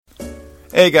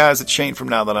Hey guys, it's Shane from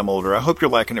Now That I'm Older. I hope you're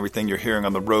liking everything you're hearing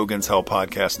on the Rogan's Hell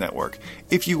Podcast Network.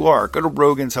 If you are, go to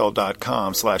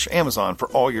roganshell.com/Amazon for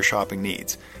all your shopping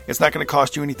needs. It's not going to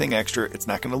cost you anything extra. It's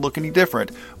not going to look any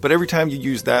different. But every time you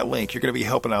use that link, you're going to be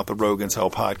helping out the Rogan's Hell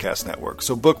Podcast Network.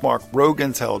 So bookmark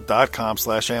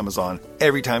roganshell.com/Amazon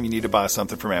every time you need to buy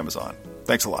something from Amazon.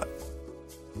 Thanks a lot.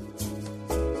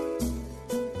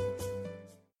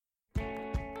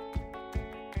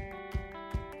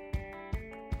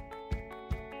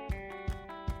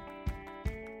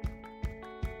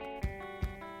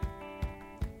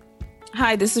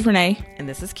 Hi, this is Renee. And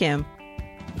this is Kim.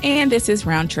 And this is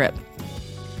RoundTrip.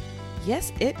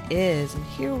 Yes, it is. And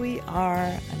here we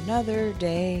are, another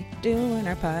day, doing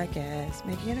our podcast,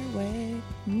 making our way.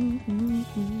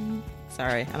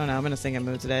 Sorry, I don't know. I'm in a singing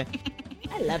mood today.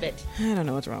 I love it. I don't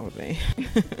know what's wrong with me.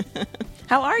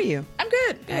 How are you? I'm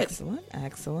good. Excellent.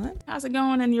 How's it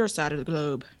going on your side of the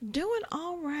globe? Doing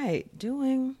all right.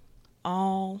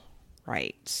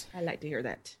 I like to hear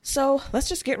that. So let's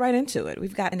just get right into it.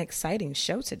 We've got an exciting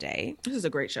show today. This is a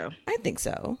great show. I think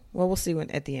so. Well, we'll see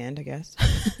at the end, I guess.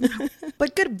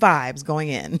 But good vibes going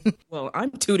in. Well,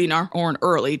 I'm tooting our horn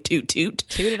early. Toot, toot.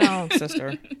 Toot it on,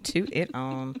 sister. Toot it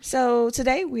on. So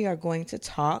today we are going to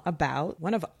talk about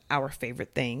one of our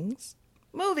favorite things.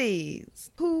 Movies.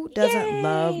 Who doesn't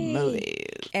love movies?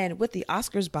 And with the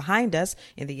Oscars behind us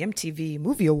and the MTV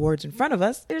Movie Awards in front of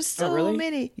us, there's so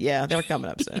many. Yeah, they're coming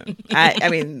up soon. I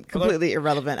mean, completely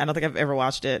irrelevant. I don't think I've ever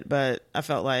watched it, but I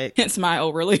felt like... Hence my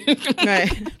really.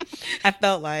 Right. I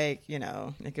felt like,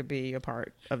 it could be a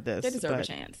part of this. They deserve a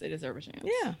chance.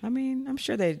 Yeah. I mean, I'm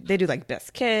sure they do like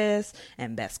Best Kiss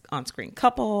and Best On-Screen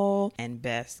Couple and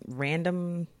Best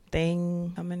Random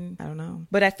thing coming. I don't know.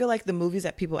 But I feel like the movies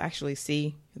that people actually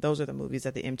see, those are the movies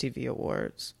that the MTV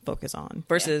Awards focus on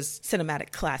versus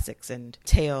cinematic classics and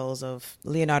tales of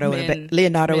Leonardo and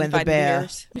the Bear.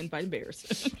 Men fighting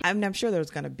bears. I'm sure there's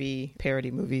going to be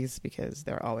parody movies because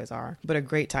there always are. But a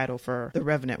great title for The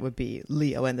Revenant would be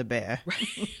Leo and the Bear.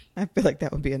 Right. I feel like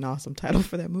that would be an awesome title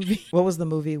for that movie. What was the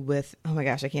movie with, oh my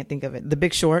gosh, I can't think of it. The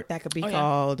Big Short. That could be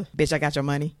called Bitch, I Got Your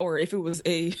Money. Or if it was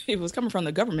coming from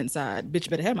the government side, Bitch,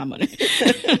 better have my money.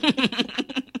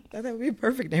 That would be a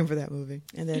perfect name for that movie.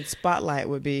 And then Spotlight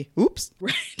would be, oops.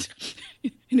 Right.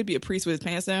 And it'd be a priest with his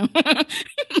pants down.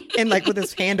 And like with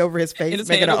his hand over his face,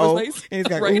 making an O. And he's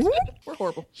got, right. We're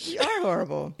horrible. We are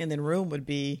horrible. And then Room would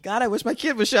be, God, I wish my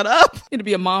kid would shut up. It'd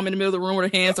be a mom in the middle of the room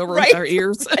with her hands over her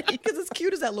ears. Because as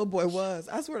cute as that little boy was,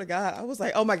 I swear to God, I was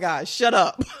like, oh my God, shut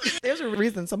up. There's a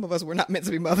reason some of us were not meant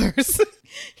to be mothers.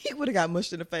 He would have got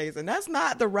mushed in the face. And that's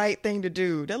not the right thing to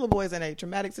do. That little boy is in a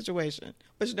traumatic situation.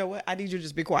 But you know what? I need you to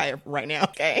just be quiet right now,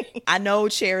 okay? I know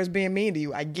Cher is being mean to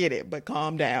you. I get it. But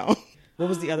calm down. What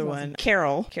was the other one?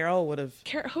 Carol. Carol would have...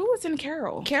 Who was in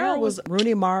Carol? Carol was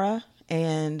Rooney Mara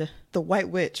and the White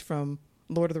Witch from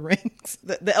Lord of the Rings.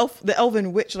 The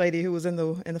elven witch lady who was in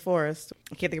the forest.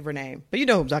 I can't think of her name. But you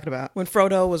know who I'm talking about. When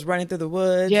Frodo was running through the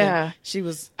woods. Yeah. She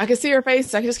was... I can see her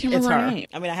face. I just can't remember her name.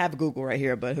 I mean, I have Google right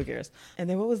here, but who cares? And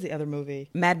then what was the other movie?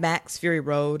 Mad Max Fury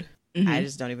Road. Mm-hmm. I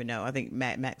just don't even know. I think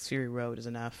Mad Max Fury Road is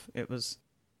enough. It was...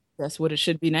 That's what it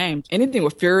should be named. Anything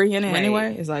with Fury in it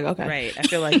anyway is like, okay. Right. I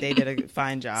feel like they did a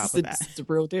fine job with that. It's a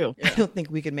real deal. I don't think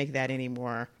we could make that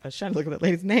anymore. I was trying to look at that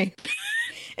lady's name.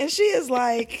 And she is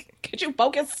like... Could you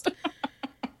focus?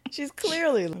 She's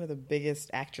clearly one of the biggest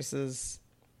actresses.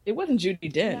 It wasn't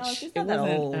Judi Dench. No, she's not that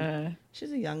old.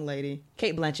 She's a young lady.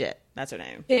 Cate Blanchett. That's her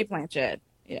name. Cate Blanchett.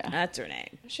 Yeah. That's her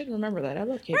name. I should remember that. I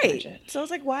love Cate Blanchett. So I was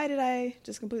like, why did I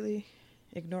just completely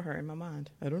ignore her in my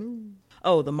mind? I don't know.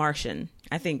 Oh, The Martian.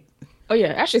 I think... Oh,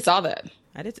 yeah. I actually saw that.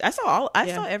 I did. I saw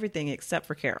everything except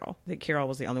for Carol. I think Carol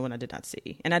was the only one I did not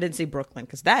see. And I didn't see Brooklyn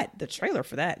because the trailer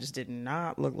for that just did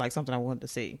not look like something I wanted to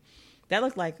see. That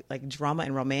looked like drama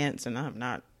and romance, and I'm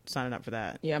not signing up for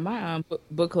that. Yeah, my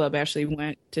book club actually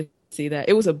went to see that.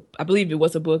 I believe it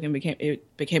was a book and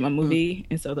it became a movie.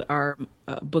 And so our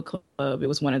book club, it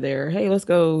was one of their, hey, let's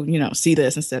go, see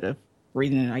this instead of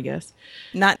reading it, I guess.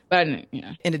 In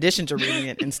addition to reading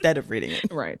it, instead of reading it.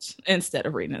 Right. Instead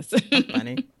of reading it.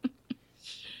 Funny.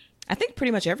 I think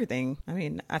pretty much everything. I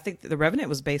mean, I think The Revenant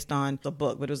was based on the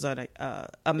book, but it was a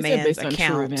man's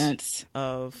account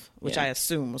of, which I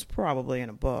assume was probably in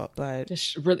a book, but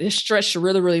it stretched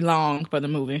really, really long for the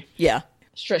movie. Yeah.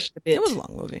 Stretched a bit. It was a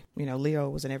long movie. Leo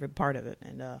was in every part of it,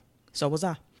 and so was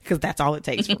I, because that's all it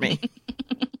takes for me.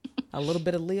 A little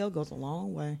bit of Leo goes a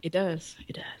long way. It does.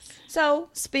 So,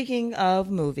 speaking of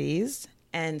movies,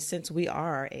 and since we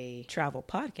are a travel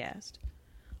podcast,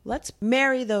 let's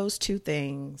marry those two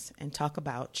things and talk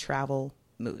about travel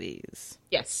movies.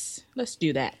 Yes, let's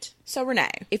do that. So Renee,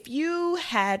 if you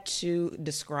had to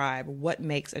describe what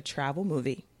makes a travel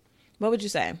movie, what would you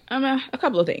say? A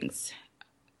couple of things.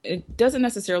 It doesn't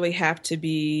necessarily have to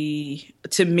be,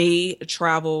 to me,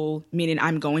 travel, meaning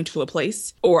I'm going to a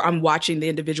place or I'm watching the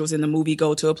individuals in the movie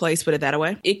go to a place, put it that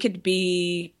way. It could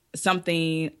be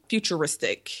something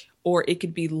futuristic, or it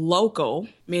could be local,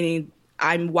 meaning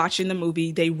I'm watching the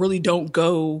movie. They really don't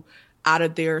go out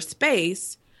of their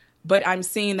space, but I'm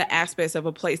seeing the aspects of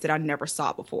a place that I never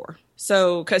saw before.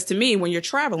 So, because to me, when you're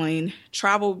traveling,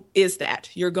 travel is that.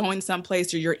 You're going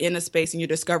someplace or you're in a space and you're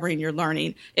discovering, you're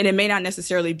learning. And it may not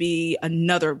necessarily be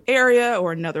another area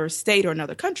or another state or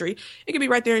another country. It could be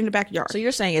right there in the backyard. So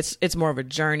you're saying it's more of a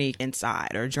journey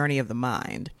inside, or a journey of the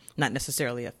mind, not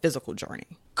necessarily a physical journey.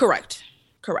 Correct.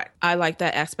 I like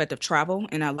that aspect of travel,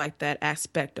 and I like that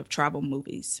aspect of travel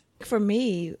movies. For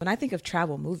me, when I think of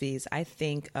travel movies, I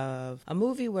think of a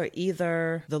movie where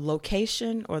either the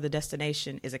location or the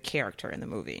destination is a character in the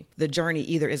movie. The journey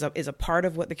either is a part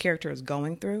of what the character is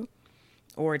going through,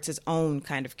 or it's its own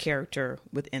kind of character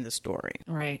within the story.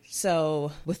 Right.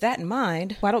 So with that in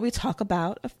mind, why don't we talk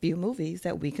about a few movies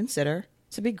that we consider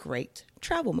to be great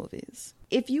travel movies?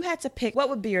 If you had to pick, what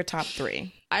would be your top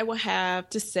 3? I would have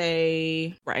to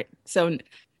say, right, so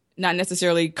not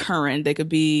necessarily current. They could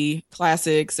be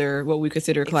classics or what we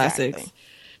consider classics. Exactly.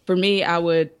 For me,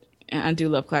 I do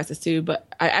love classics too, but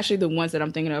actually the ones that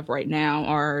I'm thinking of right now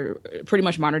are pretty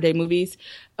much modern day movies.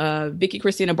 Vicky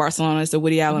Cristina Barcelona is a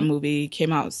Woody Allen movie,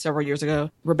 came out several years ago.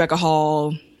 Rebecca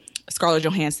Hall, Scarlett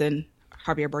Johansson,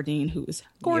 Javier Bardem, who is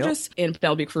gorgeous, and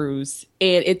Penelope Cruz.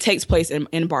 And it takes place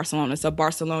in Barcelona. So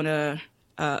Barcelona,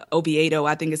 Oviedo,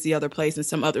 I think is the other place, in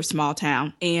some other small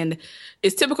town. And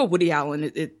it's typical Woody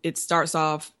Allen. It starts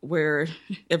off where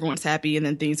everyone's happy and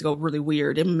then things go really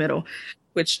weird in the middle,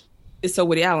 which is so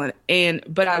Woody Allen.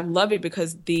 But I love it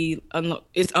because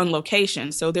it's on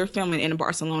location. So they're filming in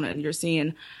Barcelona and you're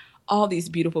seeing all these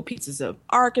beautiful pieces of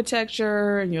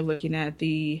architecture and you're looking at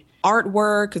the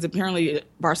artwork, because apparently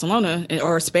Barcelona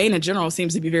or Spain in general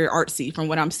seems to be very artsy from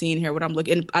what I'm seeing here, what I'm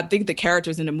looking. And I think the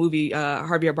characters in the movie,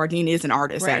 Javier Bardem is an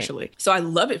artist, right, actually. So I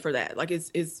love it for that. Like it's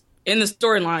in the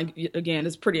storyline, again,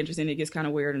 it's pretty interesting. It gets kind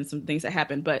of weird and some things that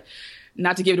happen, but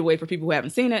not to give it away for people who haven't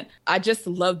seen it. I just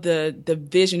love the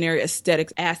visionary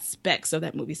aesthetics aspects of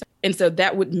that movie. And so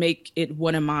that would make it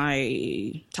one of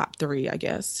my top 3, I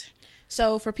guess.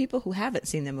 So for people who haven't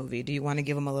seen the movie, do you want to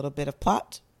give them a little bit of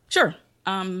plot? Sure.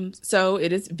 So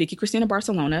it is Vicky Cristina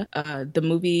Barcelona.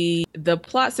 The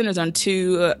plot centers on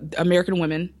 2 American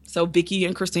women. So Vicky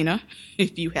and Cristina,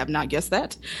 if you have not guessed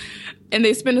that. And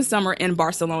they spend a summer in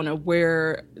Barcelona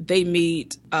where they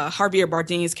meet Javier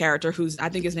Bardem's character, I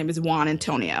think his name is Juan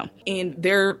Antonio. And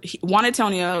Juan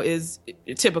Antonio is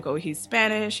typical. He's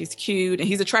Spanish, he's cute, and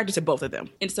he's attracted to both of them.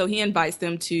 And so he invites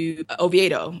them to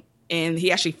Oviedo. And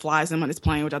he actually flies them on his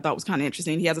plane, which I thought was kind of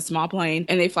interesting. He has a small plane,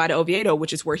 and they fly to Oviedo,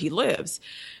 which is where he lives.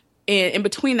 And in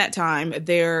between that time,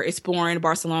 they're exploring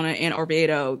Barcelona and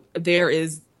Oviedo. There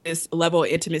is this level of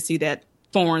intimacy that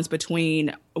forms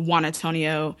between Juan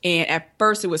Antonio. And at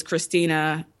first, it was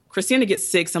Cristina. Cristina gets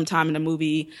sick sometime in the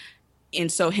movie, and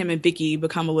so him and Vicky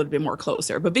become a little bit more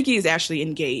closer. But Vicky is actually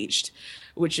engaged,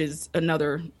 which is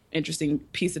another interesting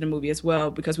piece of the movie as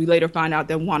well, because we later find out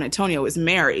that Juan Antonio is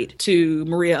married to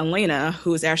Maria Elena,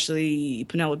 who is actually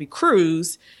Penelope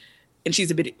Cruz, and she's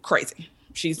a bit crazy.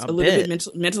 She's a little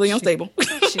bit mentally unstable.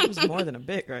 She was more than a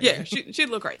bit, right? Yeah, she's a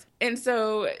little crazy. And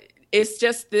so it's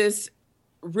just this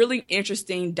really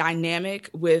interesting dynamic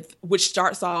which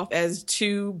starts off as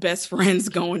 2 best friends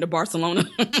going to Barcelona.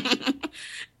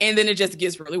 And then it just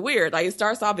gets really weird. Like it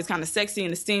starts off, it's kind of sexy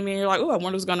and steamy. And you're like, oh, I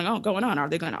wonder what's going on. Are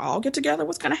they going to all get together?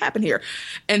 What's going to happen here?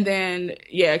 And then,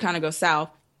 yeah, it kind of goes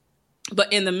south.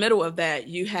 But in the middle of that,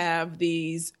 you have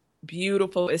these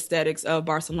beautiful aesthetics of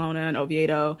Barcelona and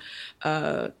Oviedo,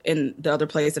 and the other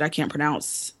place that I can't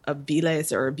pronounce,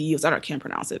 Viles or Viles, I can't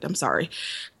pronounce it, I'm sorry,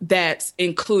 that's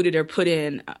included or put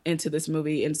into this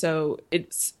movie. And so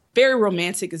it's very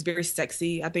romantic, it's very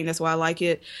sexy. I think that's why I like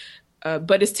it.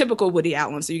 But it's typical Woody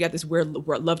Allen. So you got this weird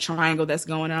love triangle that's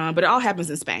going on, but it all happens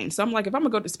in Spain. So I'm like, if I'm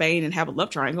gonna go to Spain and have a love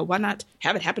triangle, why not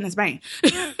have it happen in Spain?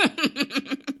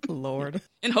 Lord.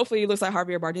 And hopefully it looks like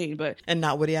Javier Bardem, and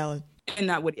not Woody Allen.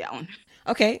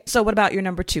 Okay, so what about your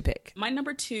number 2 pick? My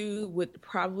number 2 would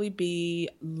probably be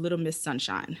Little Miss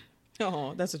Sunshine.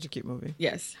 Oh, that's such a cute movie.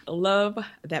 Yes, I love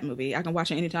that movie. I can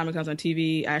watch it anytime it comes on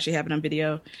TV. I actually have it on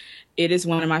video. It is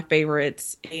one of my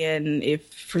favorites. And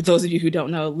if, for those of you who don't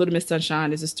know, Little Miss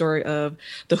Sunshine is a story of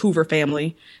the Hoover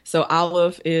family. So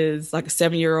Olive is like a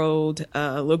 7-year-old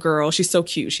little girl. She's so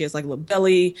cute. She has like a little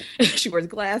belly. She wears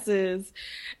glasses.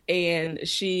 And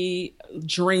she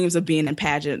dreams of being in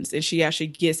pageants. And she actually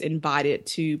gets invited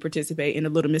to participate in the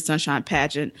Little Miss Sunshine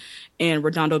pageant in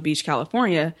Redondo Beach,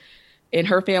 California. And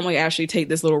her family actually take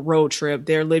this little road trip.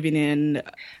 They're living in,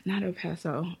 not El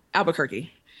Paso,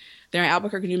 Albuquerque. They're in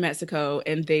Albuquerque, New Mexico,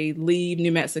 and they leave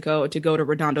New Mexico to go to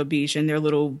Redondo Beach in their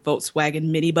little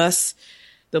Volkswagen minibus.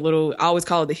 I always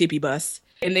call it the hippie bus.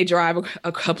 And they drive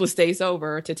a couple of states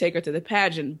over to take her to the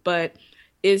pageant. But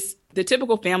it's the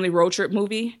typical family road trip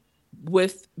movie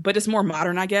but it's more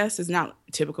modern, I guess. It's not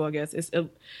typical, I guess.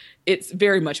 It's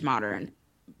very much modern.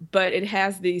 But it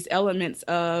has these elements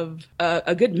of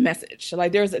a good message.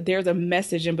 Like there's a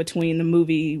message in between the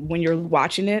movie when you're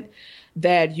watching it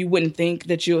that you wouldn't think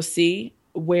that you'll see,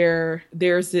 where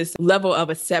there's this level of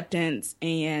acceptance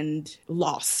and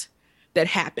loss that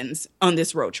happens on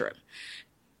this road trip.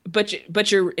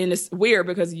 But you're in this weird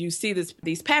because you see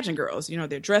these pageant girls,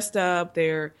 they're dressed up,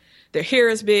 their hair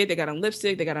is big, they got on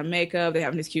lipstick, they got on makeup, they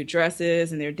have these cute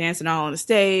dresses, and they're dancing all on the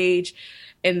stage.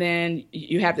 And then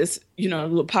you have this,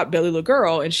 little pot-belly little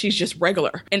girl, and she's just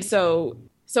regular. And so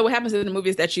what happens in the movie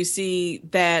is that you see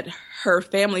that her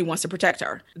family wants to protect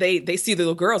her. They see the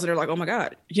little girls, and they're like, oh my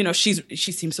God, she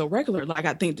seems so regular. Like,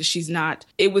 I think that she's not,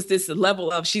 it was this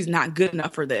level of she's not good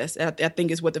enough for this. I think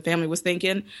is what the family was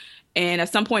thinking. And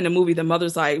at some point in the movie, the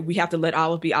mother's like, we have to let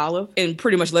Olive be Olive and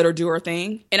pretty much let her do her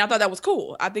thing. And I thought that was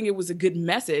cool. I think it was a good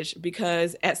message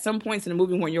because at some points in the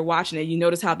movie when you're watching it, you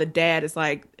notice how the dad is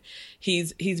like,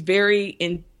 he's very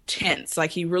intense.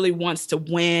 Like he really wants to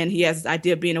win. He has this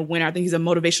idea of being a winner. I think he's a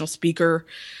motivational speaker.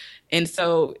 And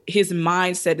so his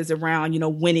mindset is around,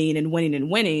 winning and winning and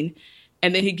winning.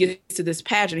 And then he gets to this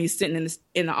pageant. He's sitting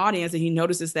in the audience and he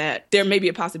notices that there may be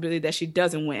a possibility that she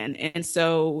doesn't win. And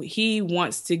so he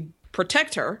wants to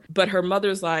protect her, but her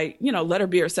mother's like, let her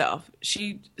be herself.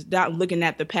 She's not looking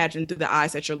at the pageant through the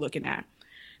eyes that you're looking at.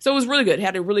 So it was really good. It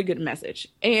had a really good message.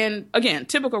 And again,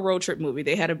 typical road trip movie.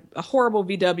 They had a horrible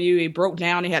VW. It broke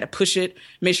down. They had to push it,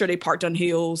 make sure they parked on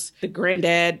hills. The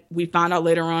granddad, we find out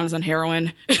later on, is on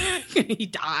heroin. He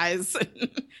dies.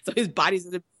 So his body's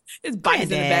in the back of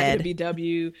the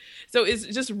VW. So it's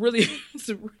just really,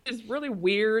 it's really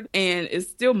weird and it's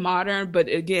still modern. But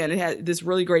again, it had this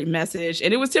really great message.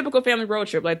 And it was typical family road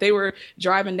trip. Like they were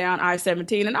driving down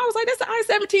I-17 and I was like, that's the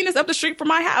I-17 that's up the street from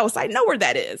my house. I know where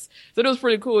that is. So it was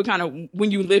pretty cool. Kind of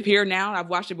when you live here now, I've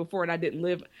watched it before and I didn't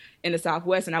live in the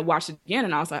Southwest and I watched it again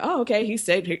and I was like, oh, okay. He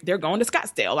said they're going to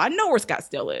Scottsdale. I know where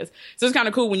Scottsdale is. So it's kind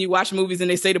of cool when you watch movies and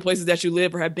they say the places that you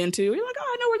live or have been to. You're like,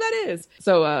 oh, I know where that is.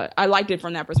 So I liked it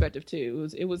from that perspective too.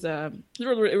 It was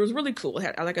really cool. It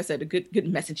had, like I said, a good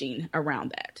messaging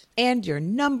around that. And your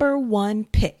number one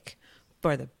pick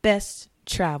for the best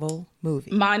travel movie?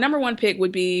 My number one pick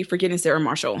would be Forgetting Sarah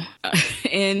Marshall.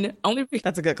 And only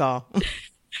that's a good call.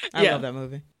 I love that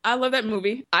movie. I love that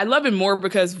movie. I love it more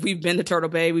because we've been to Turtle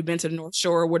Bay. We've been to the North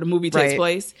Shore where the movie takes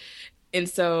place. And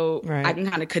so I can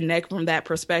kind of connect from that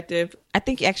perspective. I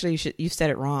think actually you said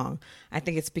it wrong. I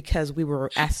think it's because we were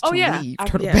asked to leave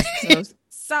Turtle Bay. So,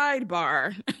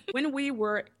 sidebar. When we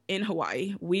were in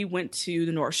Hawaii, we went to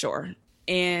the North Shore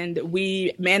and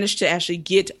we managed to actually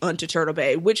get onto Turtle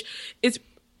Bay, which is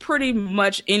pretty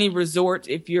much any resort.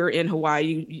 If you're in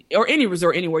Hawaii or any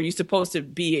resort anywhere, you're supposed to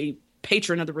be a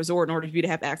patron of the resort in order for you to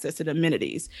have access to the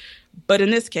amenities. But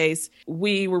in this case,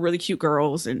 we were really cute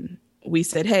girls and we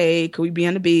said, hey, could we be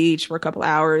on the beach for a couple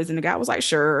hours? And the guy was like,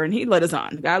 sure. And he let us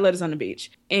on. The guy let us on the beach.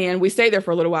 And we stayed there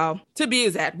for a little while. To be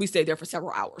exact, we stayed there for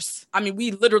several hours. I mean, we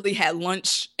literally had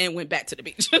lunch and went back to the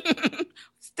beach.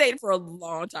 Stayed for a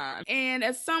long time. And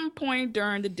at some point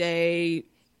during the day,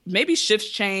 maybe shifts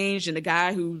changed. And the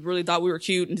guy who really thought we were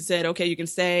cute and said, okay, you can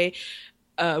stay,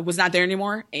 was not there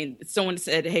anymore. And someone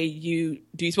said, hey, you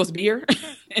supposed to be here?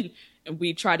 and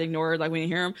we tried to ignore it, like we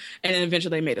didn't hear him. And then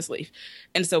eventually they made us leave.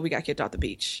 And so we got kicked off the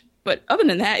beach. But other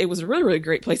than that, it was a really, really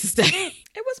great place to stay.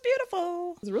 It was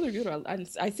beautiful. It was really beautiful.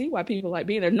 I see why people like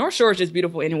being there. North Shore is just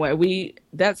beautiful anyway.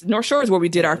 North Shore is where we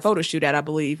did our photo shoot at, I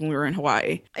believe, when we were in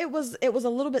Hawaii. It was a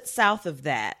little bit south of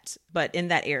that, but in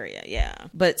that area, yeah.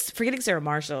 But Forgetting Sarah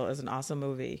Marshall is an awesome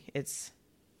movie. It's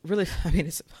really,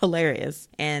 it's hilarious.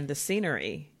 And the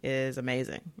scenery is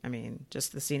amazing. I mean,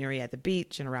 just the scenery at the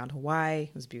beach and around Hawaii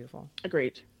was beautiful.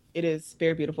 Agreed. It is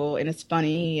very beautiful and it's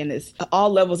funny and it's all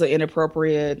levels of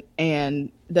inappropriate.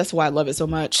 And that's why I love it so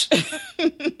much.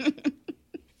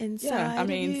 And inside. Yeah, I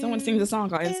mean, someone sings a song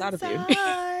called Inside of You.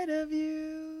 Inside of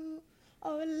you.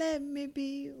 Oh, let me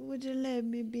be. Would you let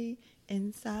me be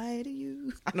inside of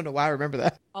you? I don't know why I remember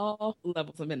that. All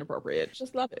levels of inappropriate.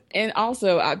 Just love it. And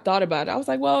also, I thought about it. I was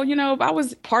like, well, if I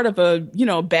was part of a,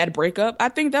 bad breakup, I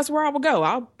think that's where I would go.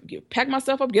 I'll pack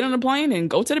myself up, get on a plane, and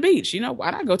go to the beach.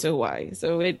 Why not go to Hawaii?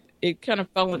 So it kind of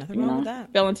fell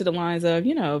into the lines of,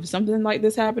 if something like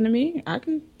this happened to me, I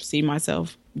can see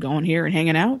myself going here and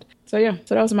hanging out. So yeah,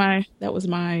 so those are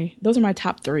my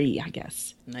top 3, I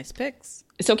guess. Nice picks.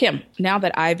 So Kim, now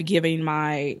that I've given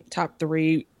my top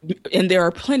 3, and there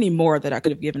are plenty more that I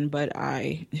could have given, but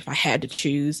if I had to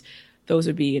choose, those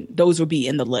would be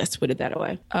in the list. Put it that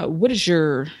way. What does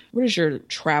your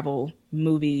travel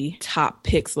movie top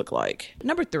picks look like?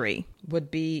 Number 3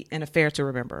 would be An Affair to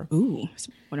Remember. Ooh, it's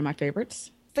one of my favorites.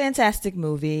 Fantastic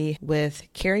movie with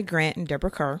Cary Grant and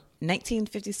Deborah Kerr.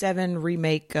 1957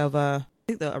 remake of I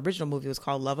think the original movie was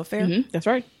called Love Affair. Mm-hmm, that's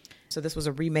right. So this was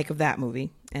a remake of that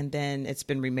movie, and then it's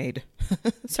been remade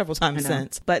several times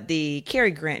since. But the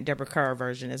Cary Grant, Deborah Kerr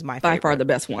version is my favorite. By far the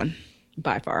best one.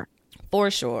 By far. For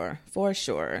sure.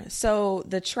 So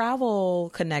the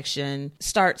travel connection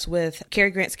starts with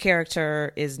Cary Grant's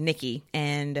character is Nikki,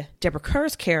 and Deborah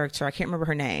Kerr's character, I can't remember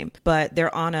her name, but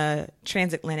they're on a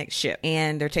transatlantic ship,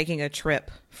 and they're taking a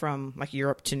trip from like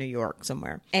Europe to New York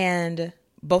somewhere. And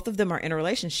both of them are in a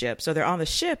relationship. So they're on the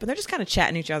ship and they're just kind of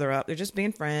chatting each other up. They're just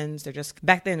being friends.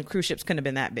 Back then, cruise ships couldn't have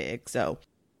been that big. So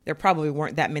there probably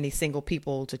weren't that many single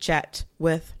people to chat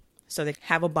with. So they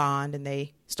have a bond and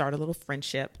they start a little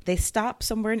friendship. They stop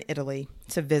somewhere in Italy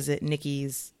to visit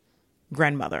Nikki's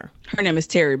grandmother. Her name is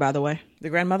Terry, by the way. The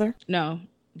grandmother? No.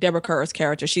 Deborah Kerr's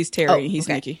character. She's Terry and he's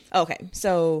Nikki. Okay.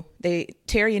 So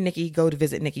Terry and Nikki go to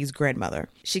visit Nikki's grandmother.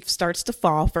 She starts to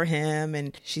fall for him,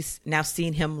 and she's now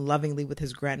seen him lovingly with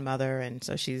his grandmother. And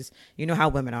so you know how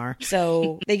women are.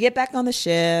 So they get back on the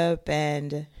ship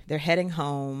and they're heading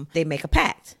home. They make a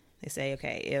pact. They say,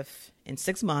 okay, if in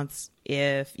 6 months,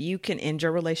 if you can end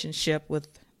your relationship with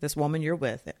this woman you're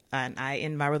with, and I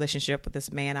end my relationship with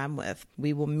this man I'm with,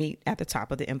 we will meet at the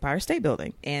top of the Empire State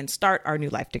Building and start our new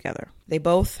life together. They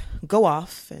both go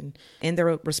off and end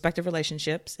their respective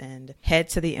relationships and head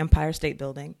to the Empire State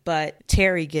Building. But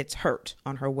Terry gets hurt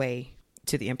on her way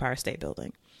to the Empire State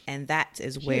Building. And that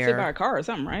is where... She gets hit by a car or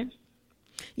something, right?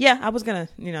 Yeah, I was going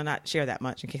to, not share that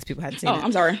much in case people hadn't seen it. Oh,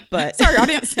 I'm sorry. But sorry,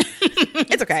 audience.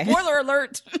 It's okay. Spoiler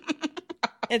alert.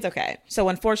 It's okay. So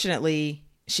unfortunately,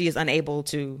 she is unable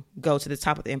to go to the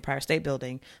top of the Empire State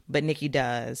Building, but Nikki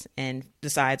does and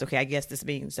decides, okay, I guess this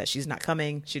means that she's not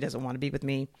coming. She doesn't want to be with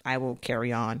me. I will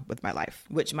carry on with my life,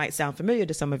 which might sound familiar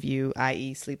to some of you,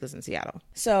 i.e. Sleepless in Seattle.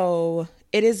 So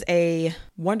it is a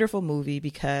wonderful movie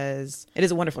because it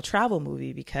is a wonderful travel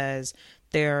movie because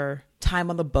their time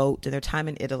on the boat and their time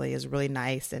in Italy is really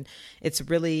nice. And it's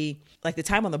really like the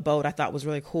time on the boat I thought was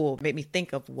really cool. It made me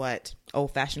think of what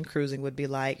old fashioned cruising would be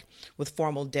like with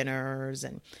formal dinners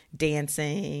and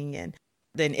dancing. And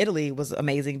then Italy was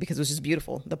amazing because it was just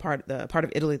beautiful. The part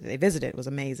of Italy that they visited was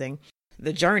amazing.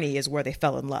 The journey is where they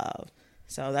fell in love.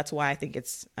 So that's why I think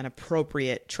it's an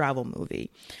appropriate travel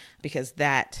movie, because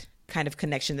that kind of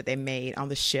connection that they made on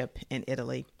the ship in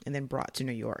Italy and then brought to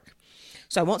New York.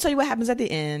 So I won't tell you what happens at the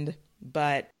end,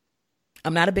 but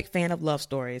I'm not a big fan of love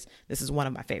stories. This is one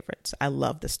of my favorites. I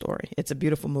love this story. It's a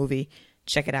beautiful movie.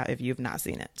 Check it out if you've not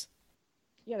seen it.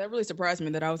 Yeah, that really surprised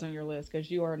me that I was on your list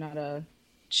because you are not a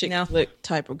chick flick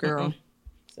type of girl.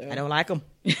 So. I don't like them.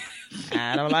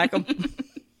 I don't like them.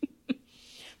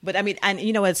 But I mean, and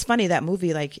it's funny, that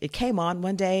movie, like it came on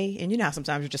one day and how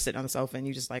sometimes you're just sitting on the sofa and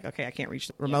you just like, okay, I can't reach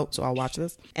the remote, so I'll watch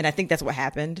this. And I think that's what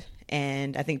happened.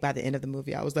 And I think by the end of the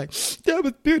movie, I was like, that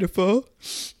was beautiful.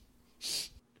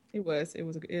 It was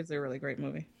a really great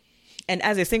movie. And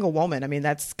as a single woman, I mean,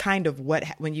 that's kind of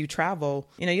when you travel,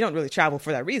 you don't really travel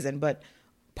for that reason, but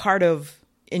part of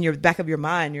in your back of your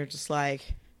mind, you're just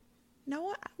like,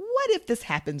 what if this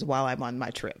happens while I'm on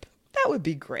my trip? That would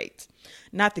be great.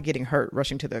 Not the getting hurt,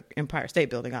 rushing to the Empire State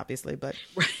Building, obviously, but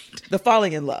the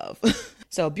falling in love.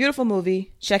 So beautiful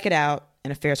movie. Check it out.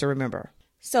 An Affair to Remember.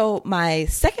 So my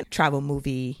second travel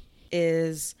movie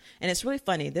is, and it's really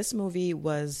funny, this movie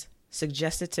was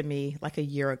suggested to me like a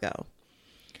year ago.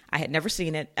 I had never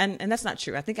seen it. And that's not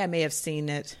true. I think I may have seen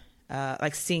it,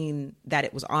 seen that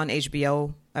it was on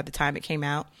HBO at the time it came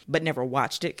out, but never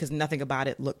watched it because nothing about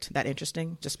it looked that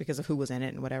interesting just because of who was in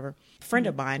it and whatever. A friend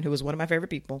of mine, who was one of my favorite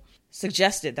people,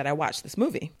 suggested that I watch this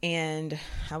movie. And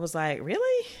I was like,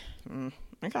 really?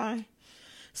 Okay.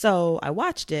 So I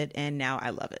watched it and now I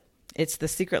love it. It's The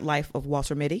Secret Life of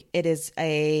Walter Mitty. It is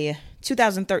a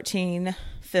 2013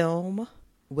 film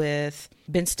with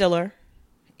Ben Stiller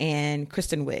and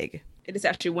Kristen Wiig. It is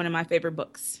actually one of my favorite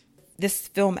books. This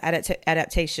film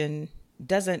adaptation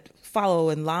doesn't follow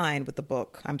in line with the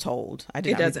book, I'm told. I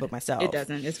did not read the book myself. It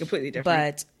doesn't. It's completely different.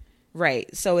 But,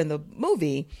 right. So in the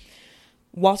movie,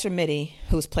 Walter Mitty,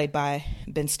 who's played by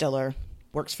Ben Stiller,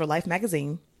 works for Life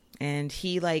magazine, and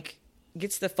he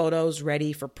gets the photos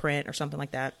ready for print or something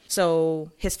like that.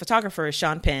 So his photographer is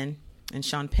Sean Penn, and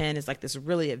Sean Penn is this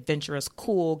really adventurous,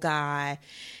 cool guy,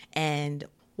 and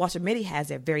Walter Mitty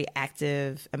has a very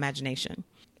active imagination.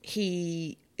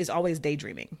 He is always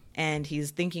daydreaming, and he's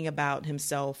thinking about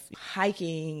himself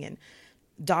hiking and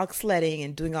dog sledding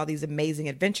and doing all these amazing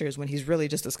adventures when he's really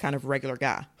just this kind of regular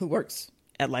guy who works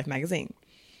at Life magazine.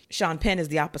 Sean Penn is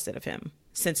the opposite of him.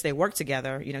 Since they work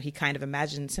together, he kind of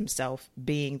imagines himself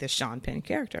being the Sean Penn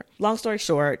character. Long story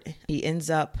short, he ends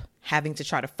up having to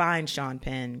try to find Sean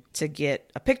Penn to get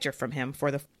a picture from him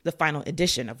for the final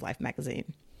edition of Life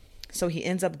magazine. So he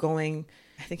ends up going,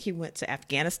 I think he went to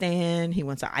Afghanistan, he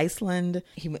went to Iceland,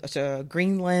 he went to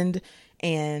Greenland,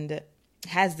 and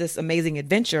has this amazing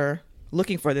adventure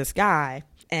looking for this guy,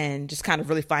 and just kind of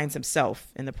really finds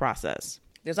himself in the process.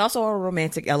 There's also a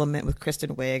romantic element with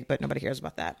Kristen Wiig, but nobody cares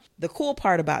about that. The cool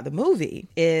part about the movie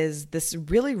is this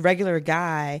really regular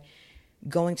guy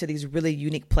going to these really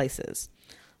unique places.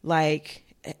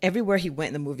 Everywhere he went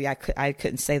in the movie, I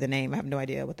couldn't say the name. I have no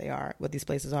idea what these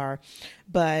places are.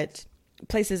 But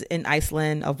places in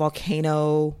Iceland, a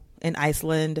volcano in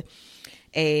Iceland,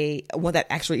 one that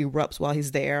actually erupts while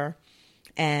he's there.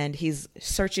 And he's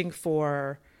searching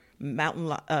for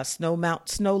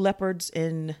snow leopards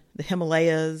in the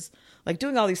Himalayas,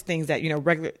 doing all these things that,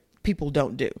 regular people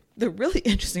don't do. The really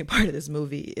interesting part of this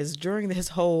movie is during his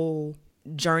whole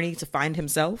journey to find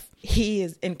himself, he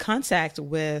is in contact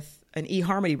with an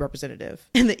eHarmony representative,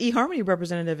 and the eHarmony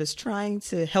representative is trying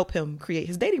to help him create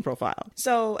his dating profile.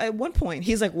 So at one point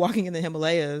he's walking in the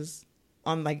Himalayas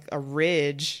on a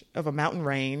ridge of a mountain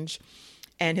range,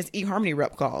 and his eHarmony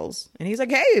rep calls, and he's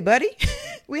like, "Hey, buddy,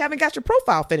 we haven't got your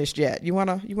profile finished yet. You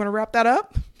wanna wrap that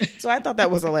up?" So I thought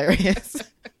that was hilarious.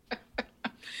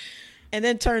 And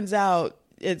then turns out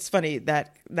it's funny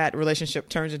that relationship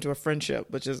turns into a friendship,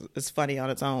 which is funny on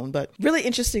its own. But really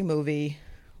interesting movie,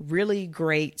 really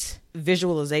great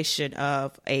visualization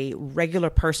of a regular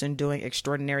person doing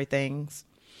extraordinary things,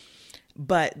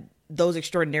 but those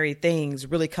extraordinary things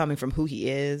really coming from who he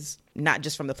is, not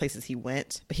just from the places he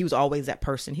went, but he was always that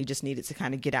person. He just needed to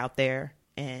kind of get out there,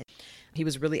 and he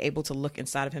was really able to look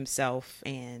inside of himself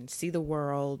and see the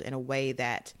world in a way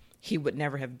that he would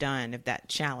never have done if that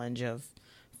challenge of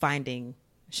finding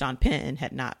Sean Penn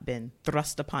had not been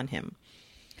thrust upon him.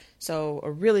 So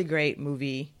a really great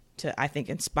movie to, I think,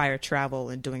 inspire travel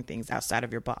and doing things outside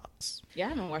of your box. Yeah, I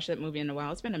haven't watched that movie in a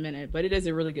while. It's been a minute, but it is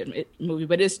a really good movie.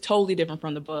 But it's totally different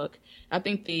from the book. I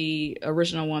think the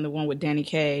original one, the one with Danny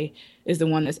Kaye, is the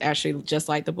one that's actually just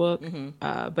like the book.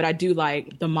 Mm-hmm. But I do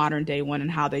like the modern day one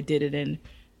and how they did it and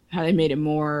how they made it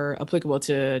more applicable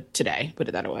to today. Put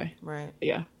it that way. Right.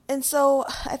 Yeah. And so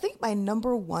I think my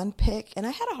number one pick, and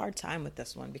I had a hard time with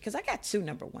this one because I got two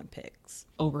number one picks.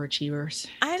 Overachievers.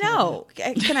 I know.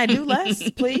 Can I do less,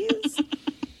 please?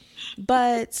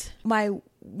 But my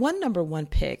number one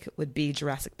pick would be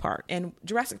Jurassic Park. And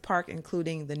Jurassic Park,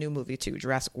 including the new movie too,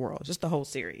 Jurassic World, just the whole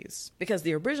series. Because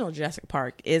the original Jurassic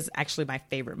Park is actually my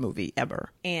favorite movie ever.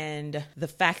 And the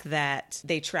fact that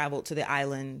they traveled to the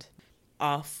island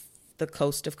off the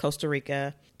coast of Costa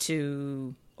Rica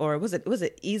to... or was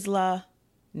it Isla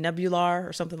Nebular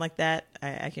or something like that?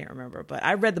 I can't remember. But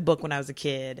I read the book when I was a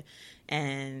kid,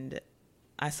 and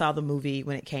I saw the movie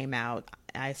when it came out.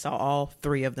 I saw all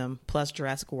three of them, plus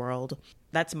Jurassic World.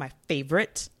 That's my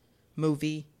favorite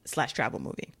movie / travel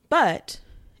movie. But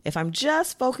if I'm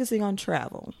just focusing on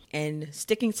travel and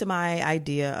sticking to my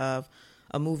idea of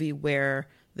a movie where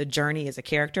the journey is a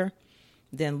character,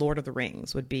 then Lord of the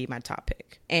Rings would be my top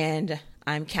pick. And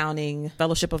I'm counting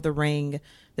Fellowship of the Ring,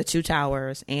 The Two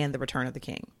Towers, and The Return of the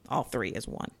King. All three as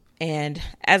one. And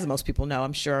as most people know,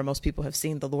 I'm sure most people have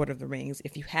seen The Lord of the Rings.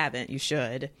 If you haven't, you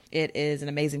should. It is an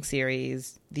amazing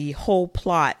series. The whole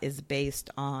plot is based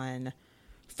on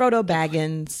Frodo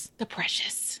Baggins. The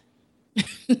precious.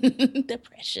 The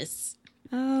precious.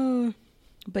 Oh,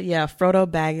 but yeah, Frodo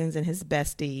Baggins and his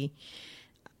bestie,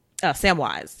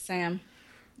 Samwise. Sam.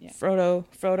 Yeah.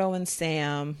 Frodo and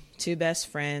Sam, two best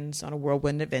friends on a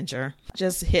whirlwind adventure.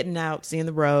 Just hitting out, seeing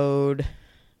the road,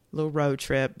 little road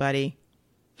trip, buddy.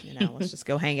 Let's just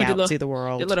go hang out, see the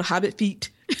world. The little hobbit feet.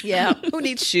 Yeah. Who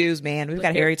needs shoes, man? We've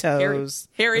got hairy toes.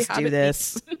 Let's do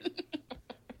this.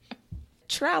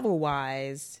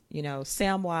 Travel-wise,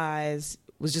 Samwise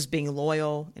was just being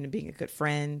loyal and being a good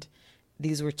friend.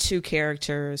 these were two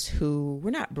characters who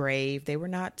were not brave. They were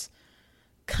not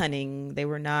cunning. They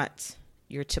were not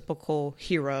your typical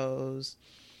heroes.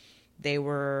 They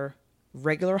were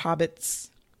regular hobbits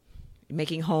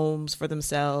making homes for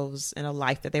themselves and a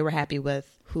life that they were happy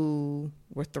with, who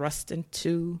were thrust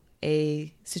into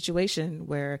a situation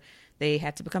where they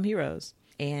had to become heroes.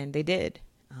 And they did,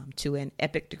 to an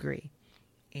epic degree.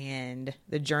 And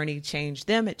the journey changed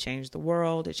them. It changed the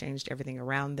world. It changed everything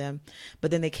around them.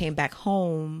 But then they came back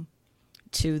home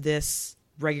to this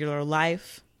regular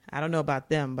life. I don't know about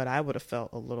them, but I would have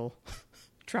felt a little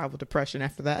travel depression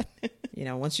after that. You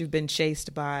know, once you've been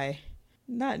chased by,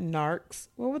 not narcs,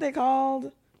 what were they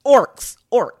called? Orcs.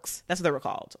 That's what they were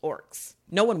called. Orcs.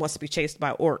 No one wants to be chased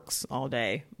by orcs all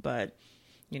day. But,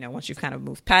 you know, once you've kind of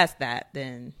moved past that,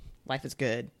 then life is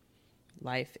good.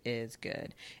 Life is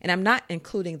good. And I'm not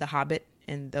including The Hobbit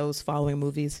in those following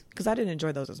movies because I didn't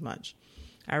enjoy those as much.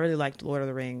 I really liked Lord of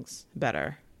the Rings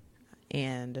better.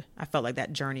 And I felt like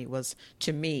that journey was,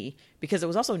 to me, because it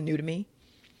was also new to me.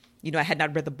 You know, I had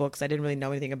not read the books. I didn't really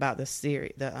know anything about the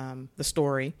series, the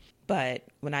story. But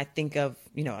when I think of,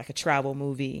 you know, like a travel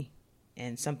movie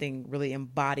and something really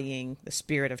embodying the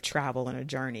spirit of travel and a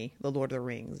journey, The Lord of the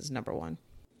Rings is number one.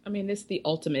 I mean, it's the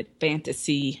ultimate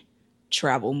fantasy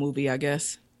travel movie, I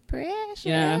guess. Precious.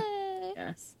 Yeah.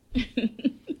 Yes.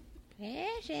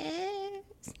 Precious.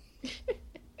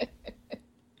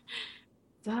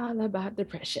 It's all about the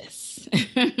precious.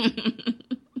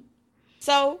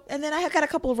 So, and then I got a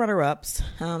couple of runner-ups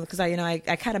because I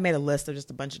kind of made a list of just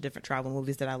a bunch of different travel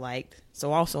movies that I liked.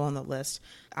 So also on the list,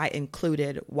 I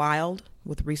included Wild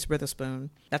with Reese Witherspoon.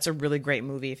 That's a really great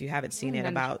movie if you haven't seen it. I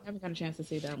haven't got a chance to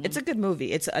see that one. It's a good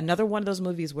movie. It's another one of those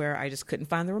movies where I just couldn't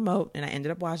find the remote and I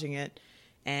ended up watching it.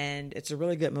 And it's a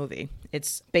really good movie.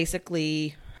 It's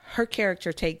basically her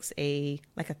character takes a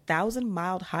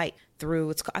 1,000-mile hike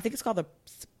through, I think it's called the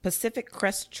Pacific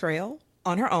Crest Trail,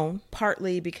 on her own,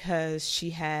 partly because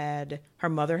her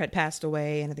mother had passed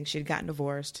away and I think she had gotten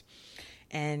divorced.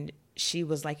 And she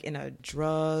was like in a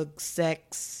drug,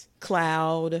 sex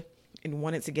cloud and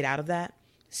wanted to get out of that.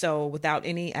 So without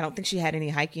I don't think she had any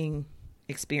hiking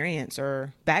experience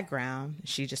or background.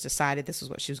 She just decided this was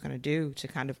what she was going to do to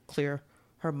kind of clear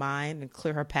her mind and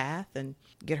clear her path and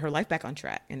get her life back on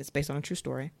track. And it's based on a true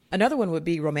story. Another one would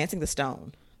be Romancing the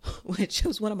Stone, which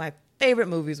was one of my favorite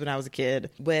movies when I was a kid,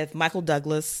 with Michael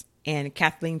Douglas and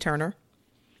Kathleen Turner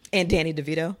and Danny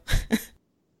DeVito.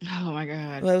 Oh my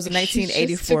God. Well, it was a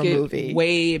 1984 movie.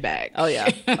 Way back. Oh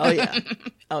yeah.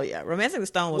 Romancing the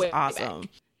Stone was awesome.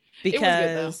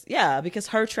 Because because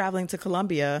her traveling to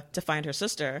Colombia to find her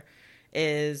sister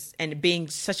and being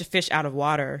such a fish out of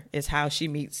water is how she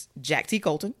meets Jack T.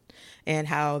 Colton and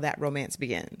how that romance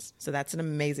begins. So that's an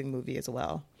amazing movie as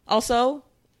well. Also,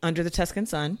 Under the Tuscan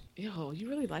Sun. Yo, you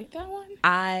really like that one?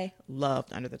 I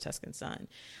loved Under the Tuscan Sun.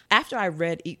 After I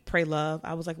read Eat, Pray, Love,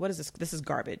 I was like, what is this? This is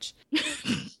garbage.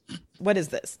 What is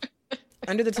this?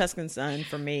 Under the Tuscan Sun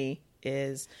for me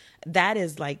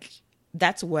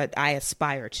that's what I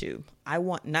aspire to. I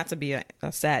want not to be a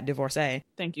sad divorcee.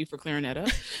 Thank you for clearing that up.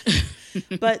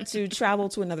 But to travel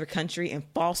to another country and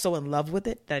fall so in love with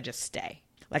it that I just stay.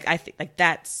 Like I think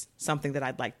that's something that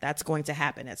I'd like. That's going to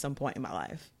happen at some point in my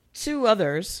life. Two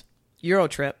others,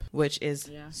 RoundTrip, which is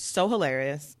so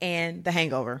hilarious, and The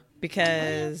Hangover,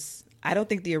 because I don't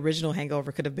think the original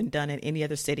Hangover could have been done in any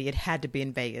other city. It had to be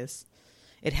in Vegas.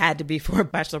 It had to be for a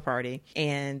bachelor party.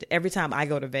 And every time I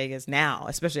go to Vegas now,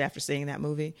 especially after seeing that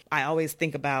movie, I always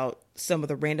think about some of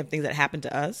the random things that happened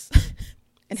to us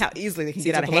and how easily they can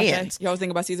get out of hand. You always think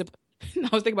about Caesar. I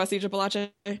was thinking about Caesar Palace.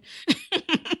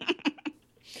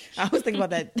 I was thinking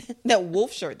about that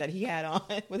wolf shirt that he had on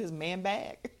with his man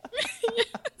bag.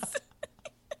 Yes.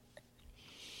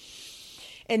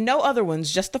 And no other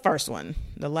ones, just the first one.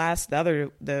 The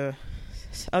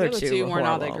other two weren't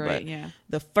all that great. Yeah,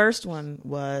 the first one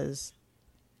was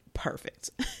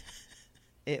perfect.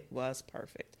 It was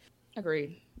perfect.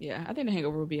 Agreed. Yeah, I think The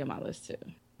Hangover would be on my list too.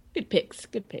 Good picks.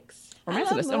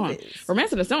 Romance of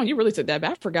the Stone. You really took that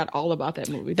back. I forgot all about that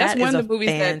movie. That's one of the movies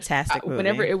fantastic movie.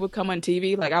 Whenever it would come on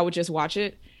TV, like I would just watch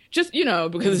it, just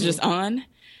because it's just on.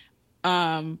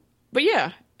 But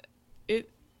yeah, it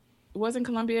was in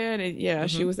Colombia,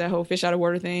 and she was that whole fish out of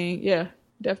water thing. Yeah,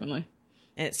 definitely.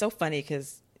 And it's so funny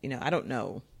because I don't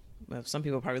know. Well, some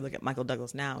people probably look at Michael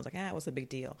Douglas now. It's like, what's the big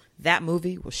deal? That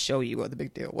movie will show you what the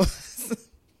big deal was.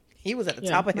 He was at the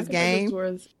top of his game.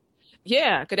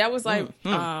 Yeah, because that was like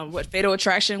what Fatal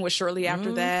Attraction was shortly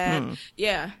after that.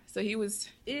 Yeah, so he was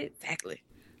exactly.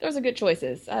 Those are good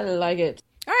choices. I like it.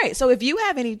 All right, so if you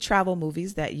have any travel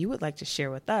movies that you would like to share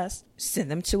with us,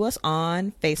 send them to us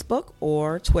on Facebook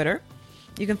or Twitter.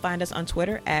 You can find us on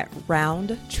Twitter at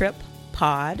RoundTrip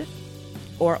Pod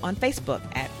or on Facebook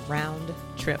at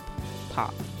RoundTrip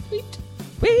Pod. Sweet.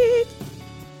 Sweet.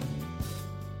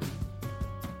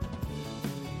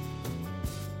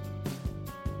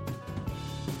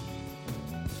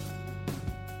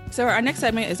 So our next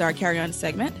segment is our Carry On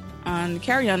segment. On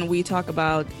Carry On, we talk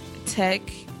about tech,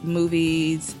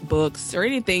 movies, books, or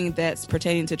anything that's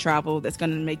pertaining to travel that's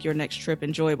going to make your next trip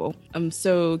enjoyable.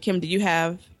 So, Kim, do you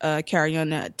have a Carry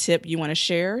On tip you want to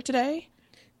share today?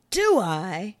 Do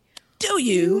I? Do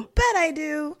you? You bet I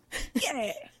do.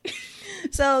 Yeah.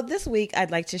 So this week,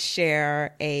 I'd like to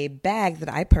share a bag that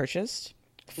I purchased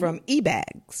from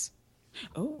eBags.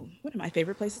 Oh, one of my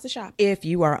favorite places to shop. If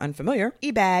you are unfamiliar,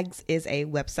 eBags is a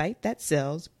website that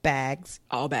sells bags.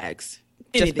 All bags.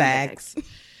 Just Anything bags.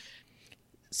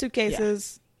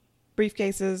 Suitcases,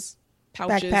 briefcases,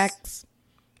 Pouches, backpacks,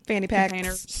 fanny packs,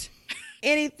 containers.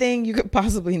 anything you could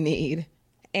possibly need.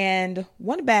 And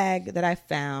one bag that I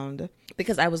found,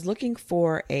 because I was looking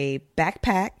for a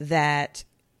backpack that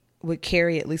would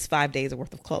carry at least 5 days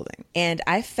worth of clothing. And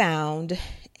I found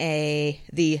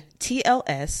the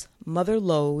TLS Mother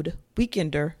Load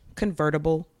Weekender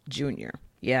Convertible Junior.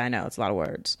 Yeah, I know, it's a lot of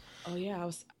words. Oh yeah,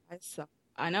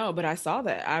 I know, but I saw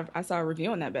that. I saw a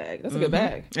review on that bag. That's a good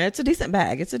bag. It's a decent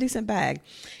bag.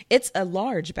 It's a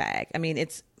large bag. I mean,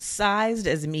 it's sized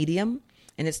as medium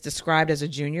and it's described as a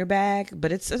junior bag,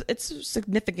 but it's a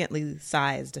significantly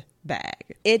sized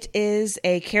bag. It is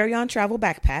a carry-on travel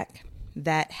backpack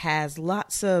that has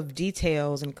lots of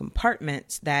details and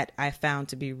compartments that I found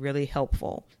to be really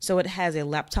helpful. So it has a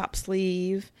laptop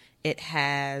sleeve. It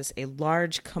has a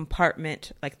large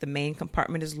compartment, like the main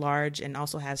compartment is large and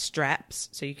also has straps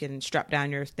so you can strap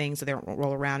down your things so they don't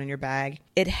roll around in your bag.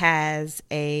 It has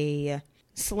a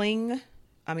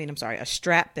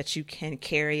strap that you can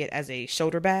carry it as a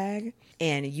shoulder bag,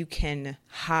 and you can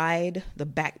hide the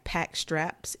backpack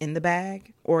straps in the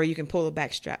bag, or you can pull the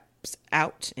back straps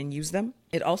out and use them.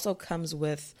 It also comes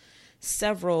with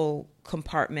several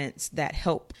compartments that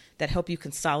help you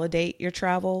consolidate your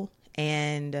travel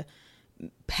and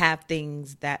have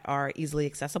things that are easily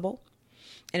accessible.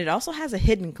 And it also has a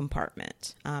hidden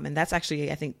compartment. And that's actually,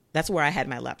 I think that's where I had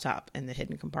my laptop, in the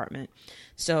hidden compartment.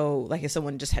 So like if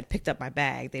someone just had picked up my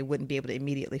bag, they wouldn't be able to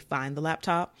immediately find the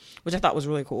laptop, which I thought was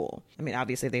really cool. I mean,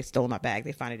 obviously if they stole my bag,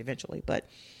 they find it eventually. But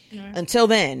until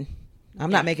then,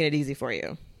 I'm not making it easy for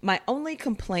you. My only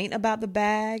complaint about the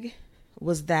bag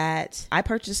was that I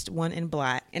purchased one in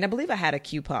black, and I believe I had a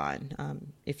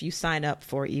coupon. If you sign up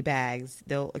for eBags,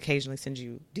 they'll occasionally send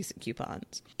you decent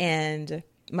coupons. And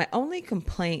my only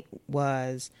complaint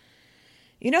was,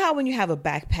 you know how when you have a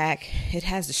backpack, it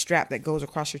has the strap that goes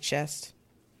across your chest?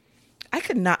 I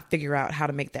could not figure out how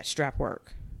to make that strap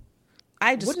work.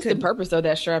 What is the purpose of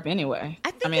that strap anyway?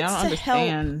 I don't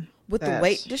understand. With the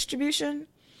weight distribution.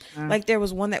 Like there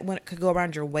was one that could go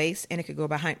around your waist and it could go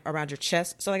around your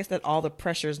chest. So I guess that all the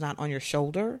pressure is not on your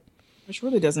shoulder. Which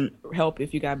really doesn't help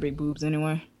if you got big boobs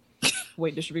anyway.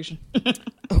 Weight distribution.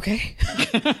 Okay.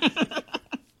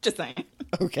 Just saying.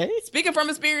 Okay. Speaking from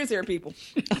experience here, people.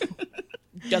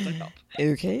 Doesn't help.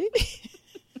 Okay.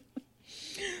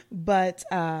 But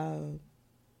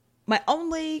my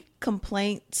only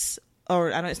complaints,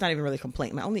 it's not even really a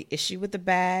complaint. My only issue with the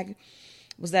bag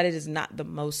was that it is not the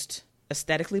most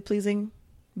aesthetically pleasing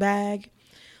bag,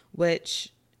 which,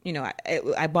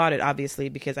 I bought it obviously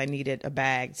because I needed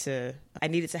I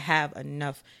needed to have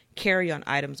enough carry-on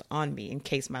items on me in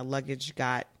case my luggage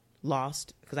got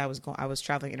lost, because I was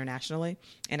traveling internationally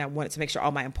and I wanted to make sure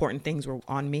all my important things were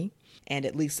on me and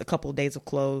at least a couple of days of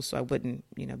clothes so I wouldn't,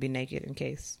 be naked in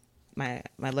case my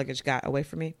luggage got away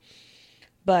from me.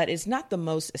 But it's not the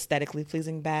most aesthetically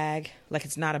pleasing bag. Like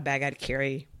it's not a bag I'd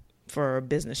carry for a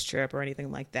business trip or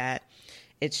anything like that.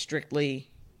 It's strictly,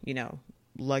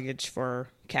 luggage for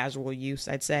casual use,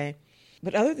 I'd say.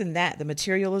 But other than that, the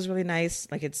material is really nice.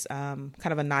 Like it's kind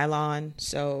of a nylon,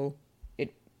 so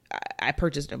I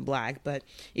purchased it in black, but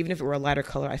even if it were a lighter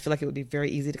color, I feel like it would be very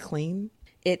easy to clean.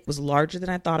 It was larger than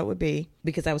I thought it would be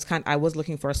because I was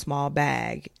looking for a small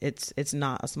bag. It's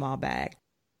not a small bag.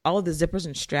 All of the zippers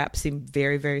and straps seem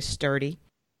very, very sturdy.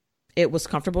 It was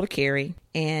comfortable to carry,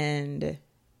 and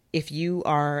if you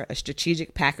are a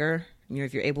strategic packer,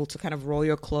 if you're able to kind of roll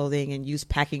your clothing and use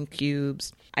packing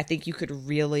cubes, I think you could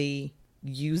really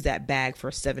use that bag for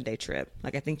a 7-day trip.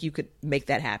 Like I think you could make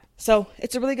that happen. So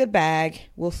it's a really good bag.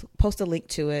 We'll post a link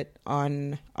to it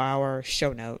on our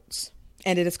show notes.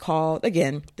 And it is called,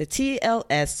 again, the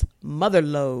TLS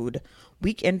Motherload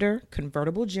Weekender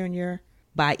Convertible Junior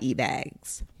by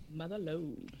eBags.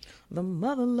 Motherload. The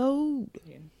Motherload.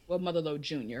 Yeah. Well, Motherload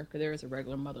Junior, because there is a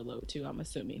regular Motherload too, I'm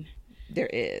assuming. There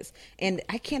is. And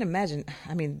I can't imagine.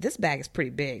 I mean, this bag is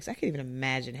pretty big, so I can't even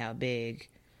imagine how big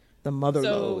the mother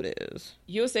load is.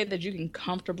 You'll say that you can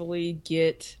comfortably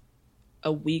get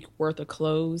a week worth of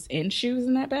clothes and shoes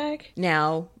in that bag?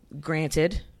 Now,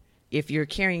 granted, if you're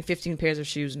carrying 15 pairs of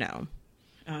shoes, no.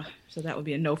 So that would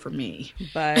be a no for me.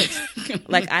 But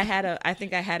like I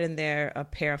think I had in there a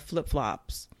pair of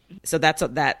flip-flops. So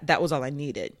that was all I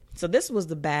needed. So this was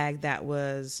the bag that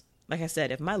was, like I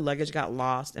said, if my luggage got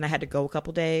lost and I had to go a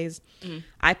couple days,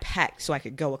 I packed so I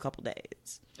could go a couple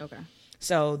days. Okay.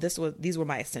 So these were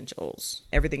my essentials.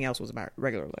 Everything else was my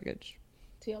regular luggage.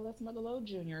 TLS Motherload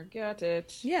Jr. Got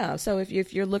it. Yeah. So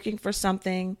if you're looking for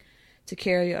something to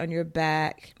carry on your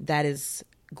back that is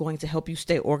going to help you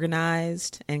stay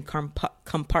organized and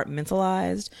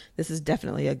compartmentalized, this is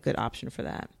definitely a good option for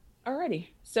that. Alrighty.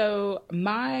 So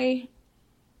my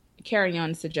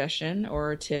carry-on suggestion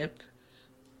or tip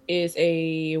is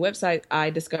a website I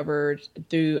discovered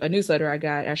through a newsletter I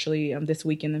got actually this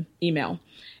week in the email.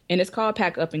 And it's called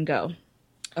Pack Up and Go.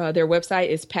 Their website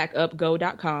is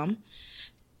packupgo.com.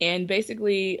 And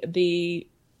basically the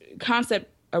concept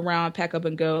around Pack Up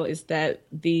and Go is that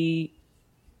they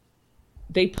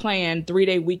plan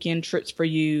 3-day weekend trips for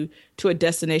you to a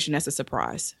destination that's a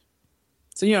surprise.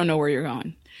 So you don't know where you're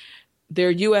going. They're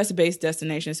U.S.-based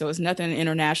destinations, so it's nothing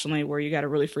internationally where you got to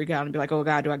really freak out and be like, oh,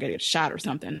 God, do I got to get shot or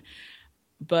something?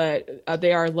 But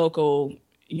they are local,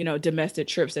 domestic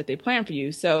trips that they plan for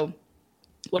you. So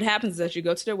what happens is that you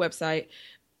go to their website,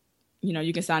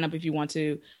 you can sign up if you want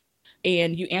to,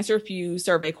 and you answer a few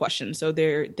survey questions. So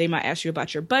they might ask you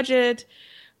about your budget,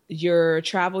 your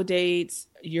travel dates,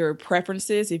 your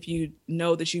preferences. If you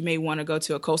know that you may want to go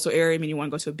to a coastal area, you want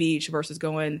to go to a beach versus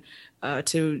going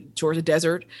towards a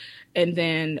desert. And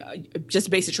then just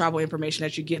basic travel information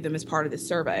that you give them as part of this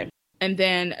survey. And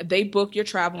then they book your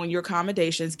travel and your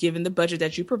accommodations given the budget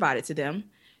that you provided to them.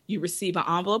 You receive an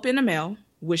envelope in the mail,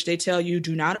 which they tell you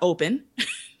do not open.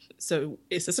 So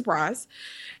it's a surprise.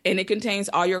 And it contains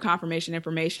all your confirmation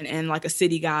information and like a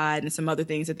city guide and some other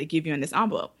things that they give you in this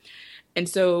envelope. And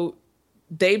so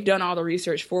they've done all the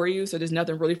research for you. So there's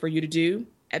nothing really for you to do.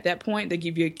 At that point, they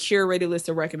give you a curated list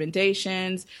of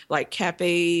recommendations like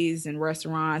cafes and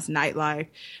restaurants, nightlife,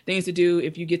 things to do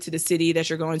if you get to the city that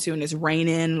you're going to and it's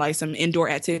raining, like some indoor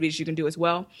activities you can do as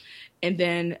well. And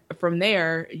then from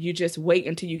there, you just wait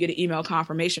until you get an email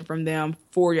confirmation from them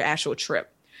for your actual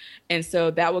trip. And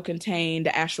so that will contain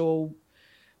the actual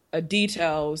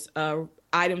details,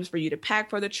 items for you to pack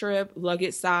for the trip,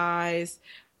 luggage size.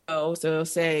 So it'll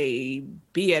say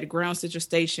be at Ground Central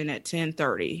Station at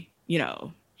 10:30,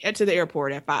 head to the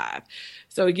airport at 5.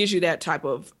 So it gives you that type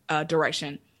of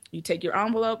direction. You take your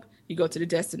envelope, you go to the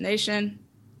destination,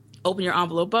 open your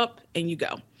envelope up, and you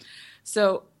go.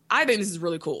 So I think this is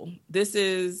really cool. This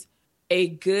is a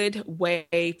good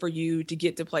way for you to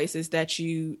get to places that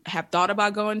you have thought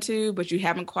about going to, but you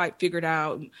haven't quite figured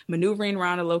out maneuvering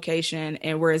around a location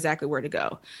and where to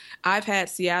go. I've had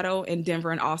Seattle and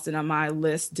Denver and Austin on my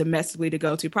list domestically to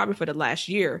go to probably for the last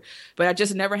year, but I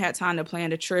just never had time to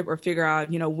plan a trip or figure out,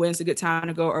 when's a good time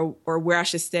to go or where I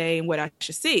should stay and what I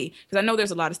should see. Because I know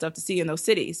there's a lot of stuff to see in those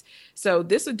cities. So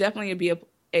this would definitely be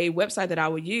a website that I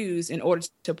would use in order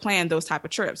to plan those type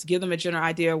of trips, give them a general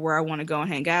idea of where I want to go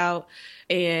and hang out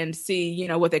and see,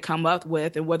 what they come up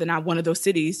with and whether or not one of those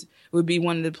cities would be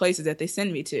one of the places that they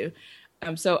send me to.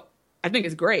 So I think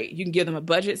it's great. You can give them a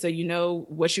budget so you know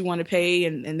what you want to pay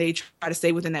and they try to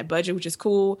stay within that budget, which is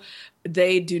cool.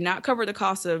 They do not cover the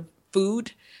cost of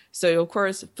food. So, of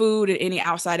course, food and any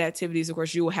outside activities, of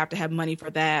course, you will have to have money for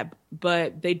that.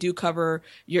 But they do cover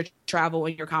your travel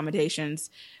and your accommodations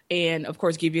and, of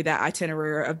course, give you that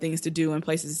itinerary of things to do and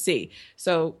places to see.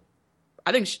 So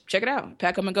I think check it out,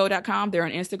 packupandgo.com. They're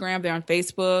on Instagram. They're on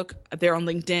Facebook. They're on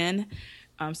LinkedIn.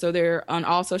 So they're on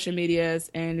all social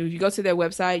medias. And if you go to their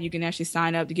website, you can actually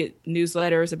sign up to get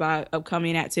newsletters about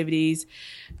upcoming activities.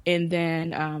 And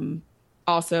then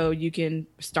also you can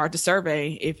start the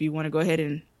survey if you want to go ahead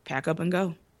and pack up and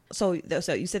go. So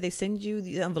you said they send you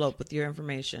the envelope with your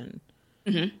information,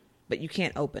 but you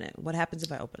can't open it. What happens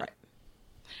if I open it?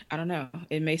 I don't know.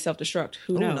 It may self-destruct.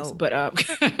 Who knows? No. But I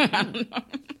don't know.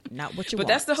 Not what you But want.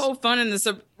 that's the whole fun and that's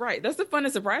the fun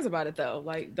and surprise about it, though.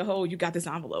 Like the whole, you got this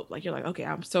envelope. Like you're like, okay,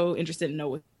 I'm so interested to know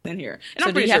what's in here. And so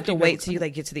I'm do you pretty have sure to wait till you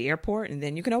get to the airport and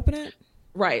then you can open it?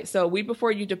 Right. So week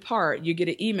before you depart, you get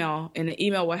an email, and the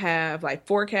email will have like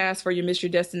forecasts for your mystery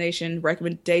destination,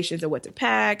 recommendations of what to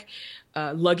pack,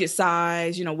 luggage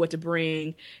size, what to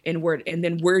bring, and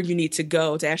then where you need to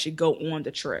go to actually go on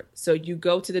the trip. So you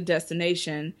go to the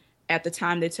destination at the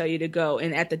time they tell you to go,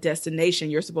 and at the destination,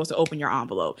 you're supposed to open your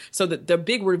envelope. So the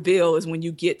big reveal is when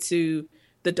you get to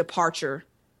the departure,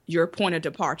 your point of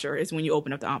departure is when you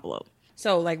open up the envelope.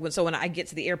 So when I get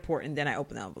to the airport and then I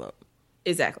open the envelope.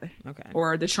 Exactly. Okay.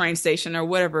 Or the train station or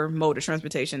whatever mode of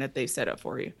transportation that they've set up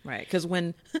for you. Right. Because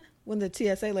when the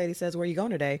TSA lady says, "Where are you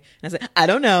going today?" and I say, "I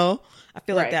don't know," I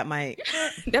feel like that might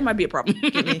be a problem.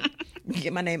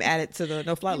 get my name added to the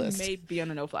no-fly list. May be on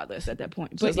the no-fly list at that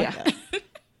point. But Like that.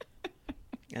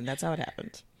 And that's how it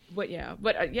happened. But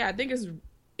I think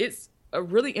it's a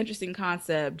really interesting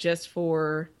concept just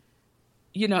for,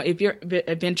 if you're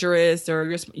adventurous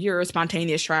or you're a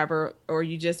spontaneous traveler, or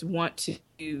you just want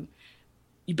to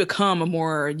you become a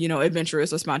more,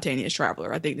 adventurous or spontaneous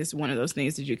traveler. I think this is one of those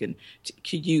things that you can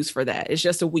use for that. It's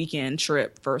just a weekend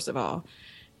trip, first of all.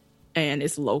 And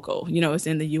it's local, it's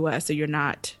in the US. So you're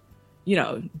not,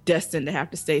 destined to have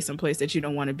to stay someplace that you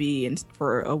don't want to be in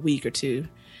for a week or two.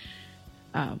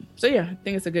 I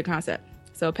think it's a good concept.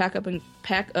 So packupgo.com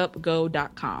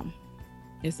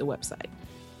is the website.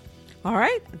 All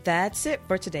right, that's it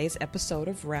for today's episode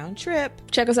of Round Trip.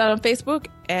 Check us out on Facebook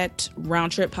at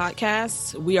RoundTrip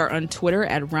Podcasts. We are on Twitter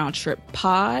at RoundTrip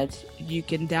Pod. You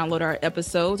can download our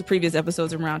previous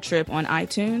episodes of Round Trip on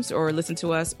iTunes, or listen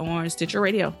to us on Stitcher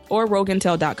Radio or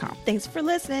RogueIntel.com. Thanks for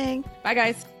listening. Bye,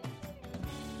 guys.